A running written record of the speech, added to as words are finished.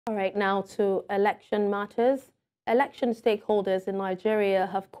All right, now to election matters. Election stakeholders in Nigeria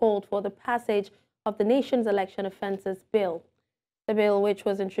have called for the passage of the nation's Election Offences Bill. The bill, which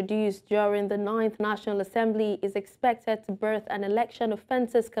was introduced during the 9th National Assembly, is expected to birth an Election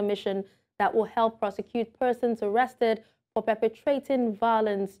Offences Commission that will help prosecute persons arrested for perpetrating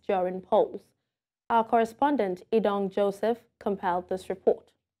violence during polls. Our correspondent, Idong Joseph, compiled this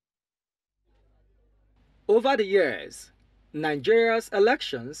report. Over the years, Nigeria's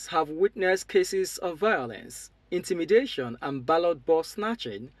elections have witnessed cases of violence, intimidation, and ballot box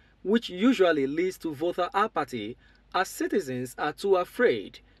snatching, which usually leads to voter apathy as citizens are too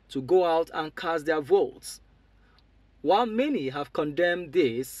afraid to go out and cast their votes. While many have condemned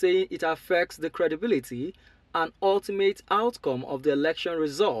this, saying it affects the credibility and ultimate outcome of the election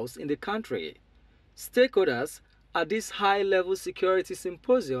results in the country, stakeholders at this high-level security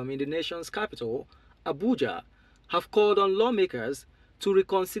symposium in the nation's capital, Abuja, have called on lawmakers to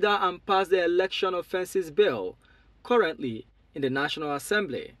reconsider and pass the Election Offences Bill, currently in the National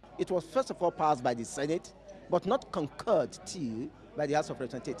Assembly. It was first of all passed by the Senate, but not concurred till by the House of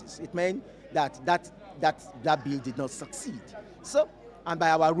Representatives. It meant that bill did not succeed. So, and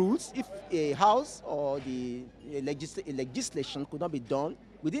by our rules, if a House or the legislation could not be done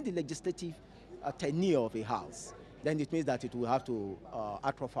within the legislative tenure of a House, then it means that it will have to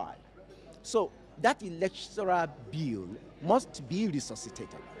atrophy. So that electoral bill must be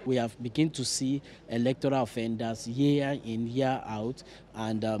resuscitated. We have begun to see electoral offenders year in, year out,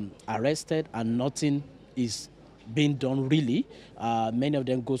 and arrested, and nothing is being done really. Many of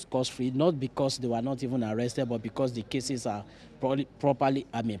them go scot-free, not because they were not even arrested, but because the cases are probably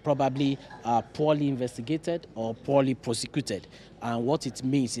poorly investigated or poorly prosecuted. And what it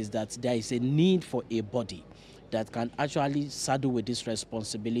means is that there is a need for a body that can actually saddle with this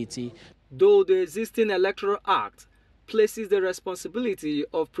responsibility. Though the existing Electoral Act places the responsibility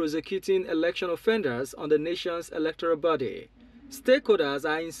of prosecuting election offenders on the nation's electoral body, stakeholders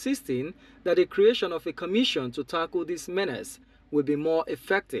are insisting that the creation of a commission to tackle this menace will be more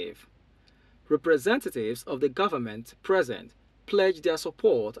effective. Representatives of the government present pledged their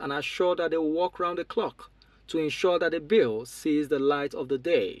support and assured that they will work round the clock to ensure that the bill sees the light of the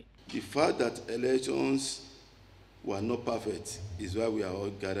day. The fact that elections were not perfect is why we are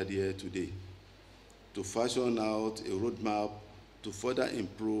all gathered here today, to fashion out a roadmap to further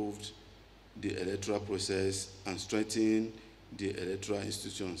improve the electoral process and strengthen the electoral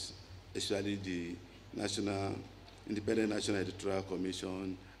institutions, especially the Independent National Electoral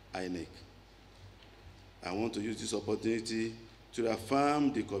Commission, INEC. I want to use this opportunity to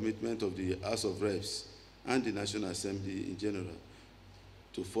affirm the commitment of the House of Reps and the National Assembly in general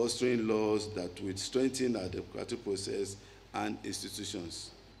to fostering laws that will strengthen our democratic process and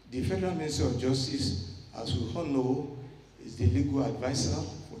institutions. The Federal Ministry of Justice, as we all know, is the legal advisor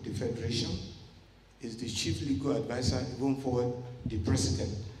for the Federation, is the chief legal advisor even for the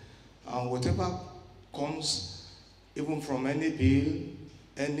President. And whatever comes, even from any bill,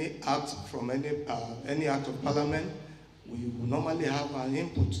 any act from any act of Parliament, we will normally have an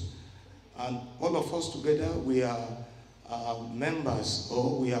input. And all of us together, we are members,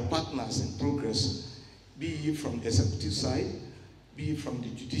 or we are partners in progress, be it from the executive side, be it from the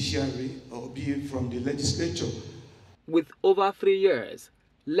judiciary, or be it from the legislature. With over 3 years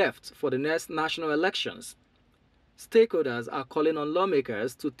left for the next national elections, stakeholders are calling on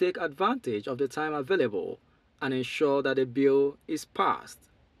lawmakers to take advantage of the time available and ensure that the bill is passed.